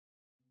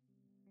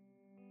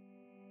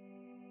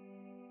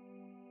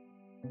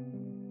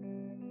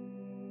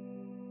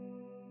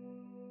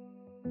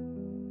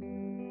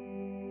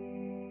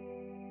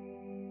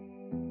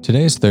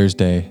Today is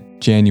Thursday,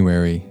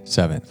 January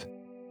 7th.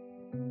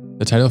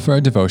 The title for our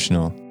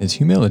devotional is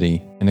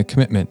Humility and a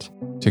Commitment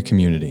to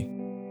Community.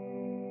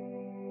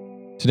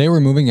 Today we're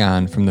moving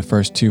on from the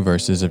first two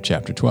verses of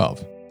chapter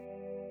 12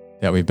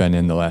 that we've been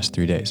in the last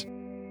 3 days.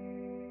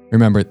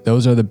 Remember,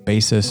 those are the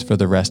basis for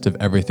the rest of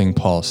everything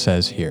Paul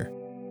says here,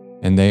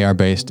 and they are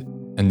based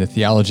in the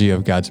theology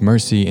of God's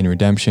mercy in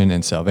redemption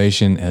and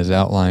salvation as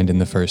outlined in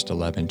the first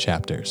 11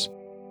 chapters.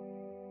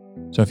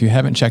 So if you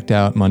haven't checked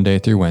out Monday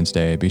through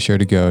Wednesday, be sure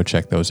to go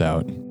check those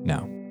out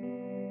now.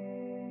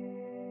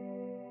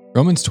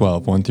 Romans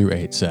 12, 1 through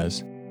 8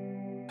 says,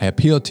 I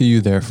appeal to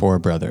you therefore,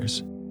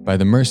 brothers, by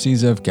the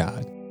mercies of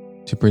God,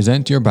 to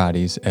present your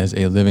bodies as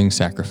a living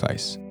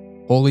sacrifice,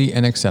 holy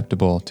and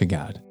acceptable to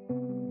God,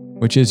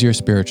 which is your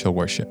spiritual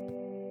worship.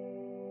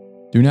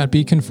 Do not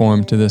be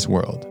conformed to this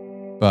world,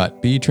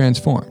 but be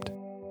transformed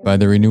by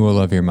the renewal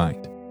of your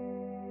mind,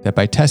 that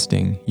by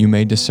testing you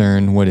may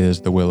discern what is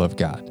the will of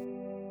God,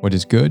 what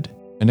is good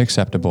and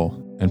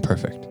acceptable and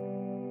perfect.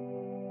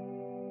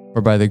 For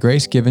by the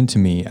grace given to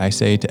me, I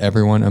say to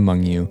everyone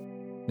among you,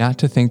 not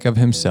to think of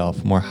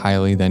himself more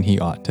highly than he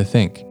ought to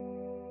think,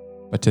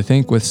 but to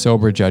think with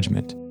sober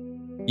judgment,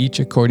 each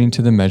according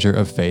to the measure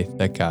of faith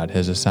that God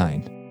has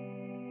assigned.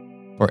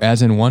 For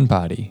as in one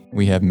body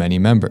we have many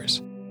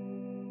members,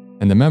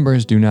 and the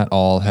members do not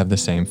all have the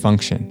same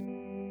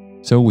function.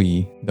 So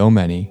we, though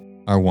many,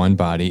 are one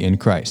body in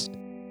Christ,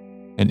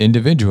 and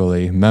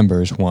individually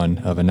members one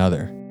of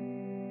another.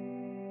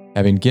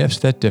 Having gifts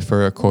that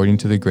differ according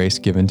to the grace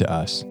given to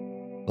us,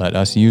 let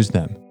us use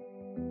them.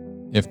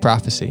 If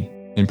prophecy,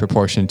 in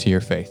proportion to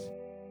your faith.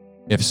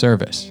 If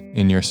service,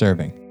 in your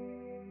serving.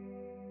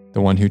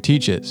 The one who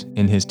teaches,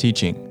 in his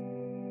teaching.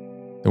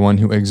 The one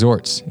who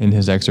exhorts, in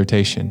his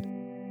exhortation.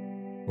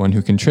 The one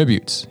who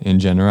contributes, in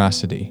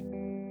generosity.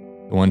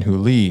 The one who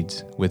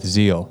leads, with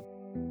zeal.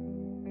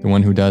 The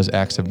one who does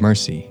acts of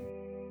mercy,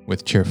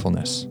 with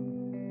cheerfulness.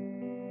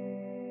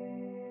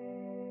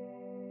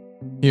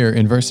 Here,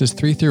 in verses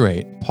 3 through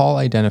 8, Paul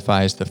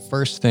identifies the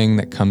first thing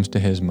that comes to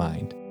his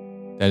mind.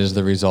 That is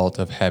the result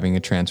of having a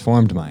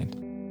transformed mind.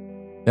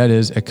 That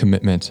is a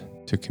commitment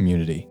to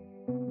community.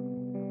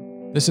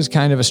 This is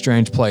kind of a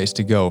strange place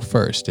to go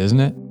first, isn't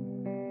it?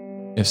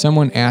 If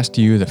someone asked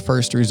you the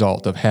first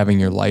result of having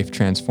your life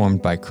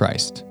transformed by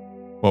Christ,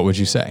 what would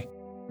you say?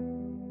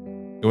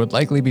 It would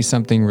likely be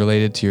something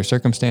related to your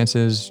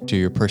circumstances, to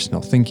your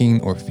personal thinking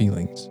or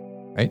feelings,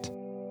 right?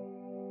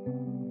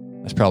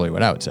 That's probably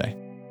what I would say.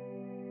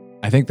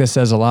 I think this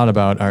says a lot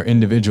about our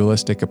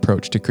individualistic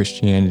approach to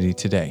Christianity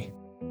today.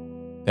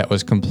 That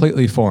was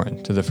completely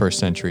foreign to the first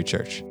century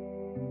church.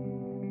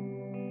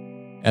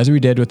 As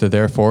we did with the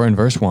therefore in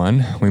verse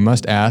 1, we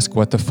must ask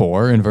what the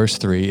for in verse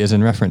 3 is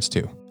in reference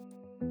to.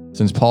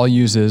 Since Paul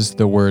uses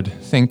the word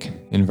think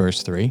in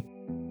verse 3,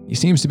 he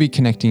seems to be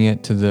connecting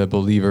it to the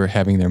believer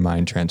having their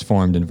mind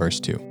transformed in verse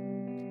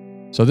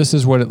 2. So this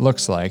is what it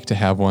looks like to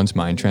have one's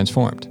mind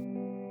transformed.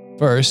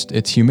 First,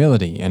 it's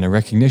humility and a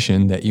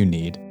recognition that you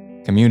need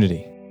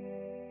community.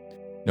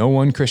 No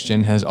one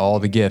Christian has all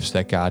the gifts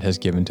that God has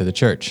given to the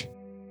church,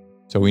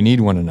 so we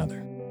need one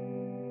another.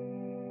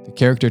 The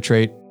character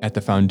trait at the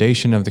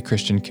foundation of the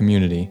Christian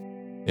community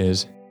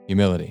is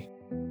humility.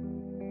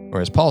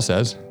 Or as Paul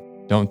says,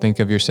 don't think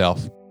of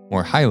yourself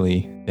more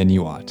highly than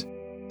you ought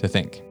to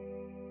think.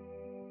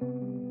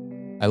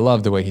 I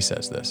love the way he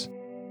says this.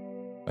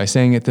 By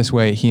saying it this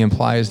way, he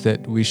implies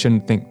that we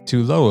shouldn't think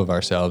too low of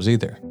ourselves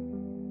either.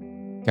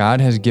 God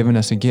has given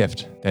us a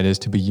gift that is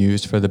to be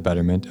used for the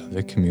betterment of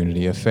the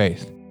community of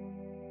faith.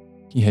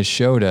 He has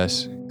showed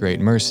us great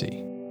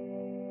mercy.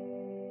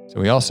 So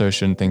we also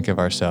shouldn't think of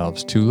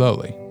ourselves too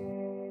lowly.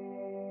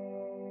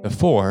 The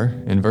for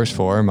in verse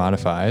 4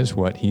 modifies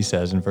what he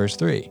says in verse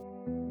 3,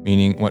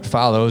 meaning what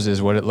follows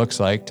is what it looks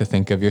like to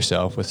think of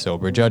yourself with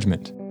sober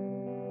judgment.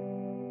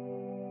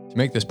 To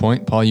make this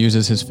point, Paul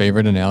uses his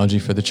favorite analogy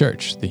for the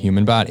church, the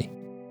human body.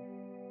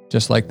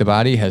 Just like the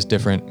body has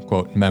different,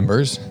 quote,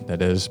 members,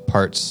 that is,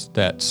 parts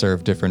that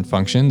serve different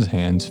functions,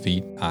 hands,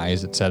 feet,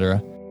 eyes,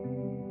 etc.,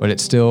 but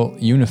it's still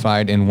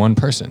unified in one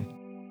person.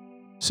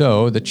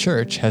 So the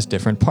church has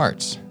different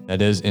parts,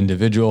 that is,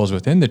 individuals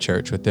within the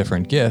church with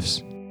different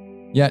gifts,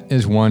 yet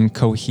is one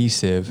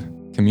cohesive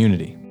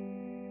community.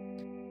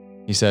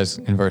 He says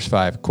in verse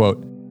 5,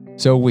 quote,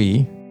 so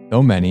we,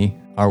 though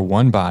many, are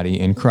one body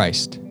in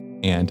Christ,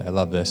 and, I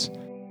love this,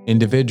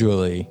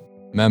 individually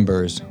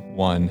members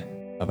one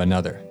of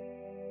another.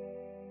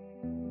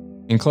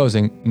 In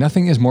closing,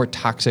 nothing is more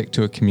toxic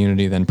to a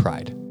community than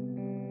pride,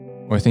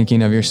 or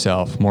thinking of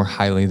yourself more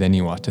highly than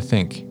you ought to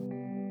think.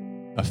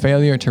 A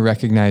failure to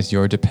recognize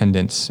your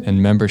dependence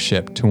and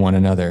membership to one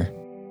another,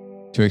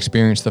 to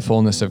experience the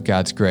fullness of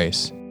God's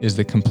grace, is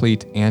the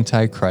complete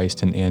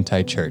anti-Christ and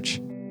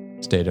anti-church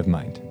state of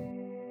mind.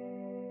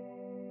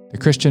 The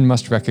Christian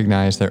must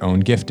recognize their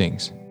own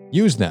giftings,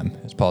 use them,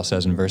 as Paul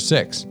says in verse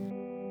 6,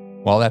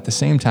 while at the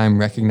same time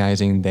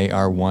recognizing they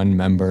are one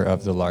member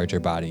of the larger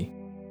body,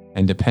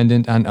 and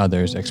dependent on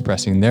others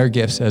expressing their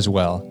gifts as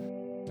well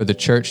for the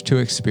church to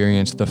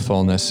experience the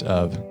fullness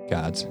of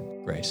God's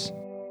grace.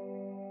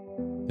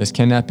 This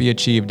cannot be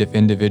achieved if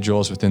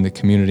individuals within the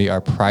community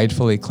are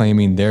pridefully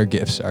claiming their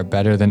gifts are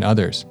better than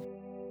others,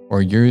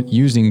 or you're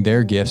using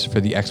their gifts for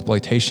the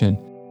exploitation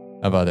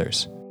of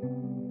others,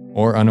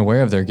 or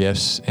unaware of their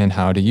gifts and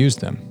how to use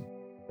them.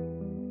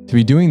 To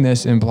be doing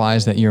this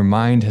implies that your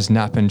mind has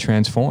not been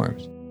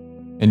transformed,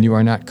 and you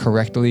are not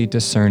correctly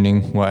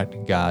discerning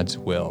what God's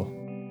will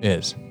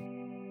is.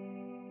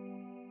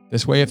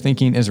 This way of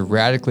thinking is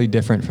radically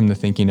different from the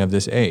thinking of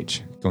this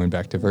age, going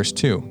back to verse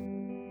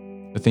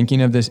 2. The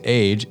thinking of this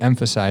age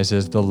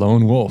emphasizes the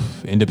lone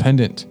wolf,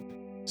 independent,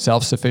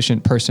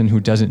 self-sufficient person who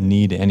doesn't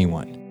need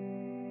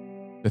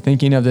anyone. The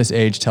thinking of this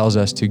age tells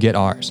us to get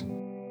ours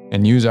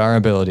and use our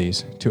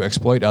abilities to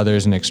exploit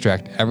others and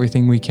extract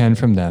everything we can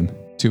from them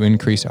to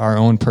increase our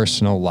own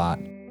personal lot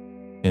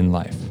in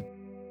life.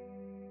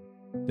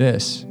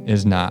 This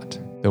is not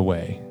the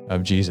way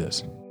of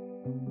Jesus.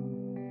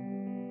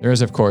 There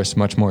is, of course,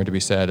 much more to be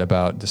said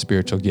about the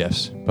spiritual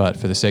gifts, but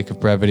for the sake of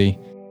brevity,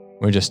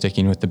 we're just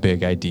sticking with the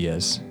big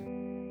ideas.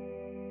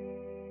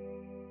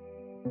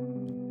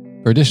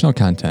 For additional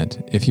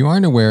content, if you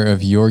aren't aware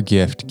of your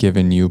gift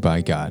given you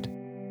by God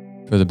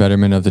for the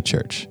betterment of the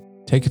church,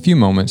 take a few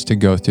moments to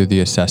go through the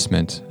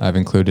assessment I've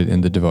included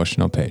in the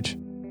devotional page.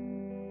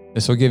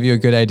 This will give you a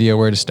good idea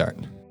where to start.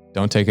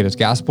 Don't take it as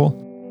gospel.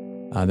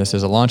 This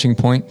is a launching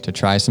point to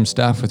try some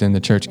stuff within the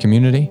church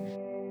community.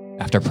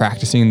 After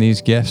practicing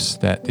these gifts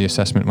that the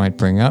assessment might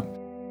bring up,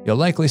 you'll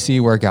likely see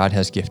where God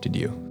has gifted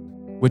you.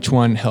 Which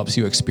one helps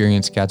you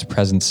experience God's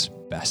presence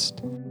best?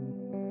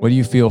 What do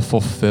you feel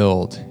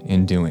fulfilled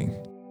in doing?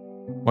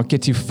 What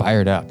gets you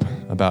fired up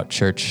about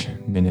church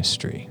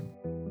ministry?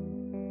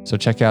 So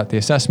check out the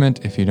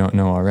assessment if you don't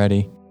know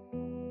already,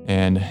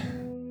 and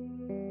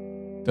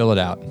fill it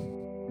out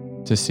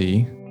to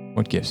see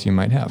what gifts you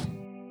might have.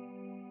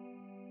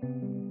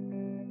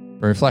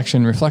 For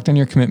reflection, reflect on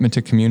your commitment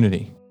to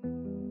community.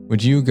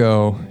 Would you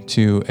go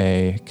to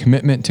a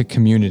commitment to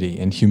community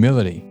and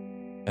humility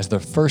as the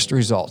first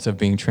result of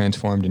being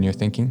transformed in your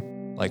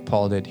thinking, like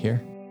Paul did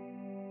here?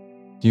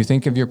 Do you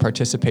think of your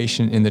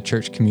participation in the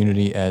church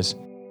community as,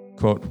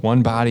 quote,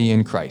 one body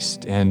in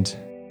Christ and,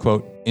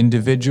 quote,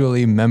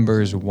 individually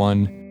members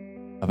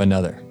one of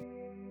another?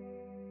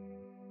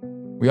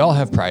 We all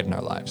have pride in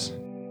our lives.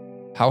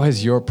 How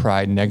has your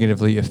pride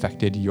negatively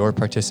affected your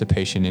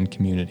participation in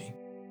community?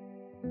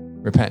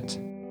 Repent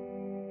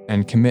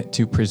and commit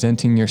to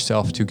presenting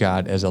yourself to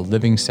God as a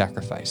living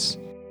sacrifice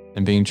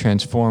and being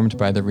transformed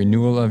by the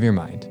renewal of your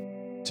mind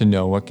to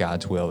know what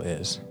God's will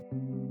is.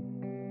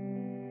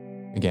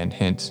 Again,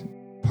 hint,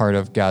 part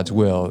of God's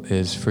will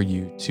is for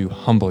you to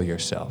humble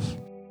yourself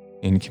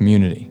in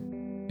community,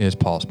 is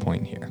Paul's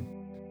point here.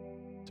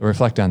 So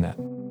reflect on that.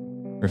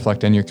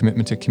 Reflect on your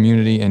commitment to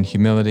community and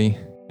humility,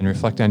 and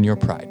reflect on your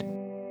pride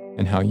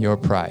and how your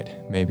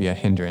pride may be a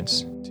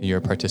hindrance to your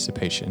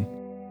participation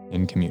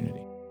in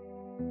community.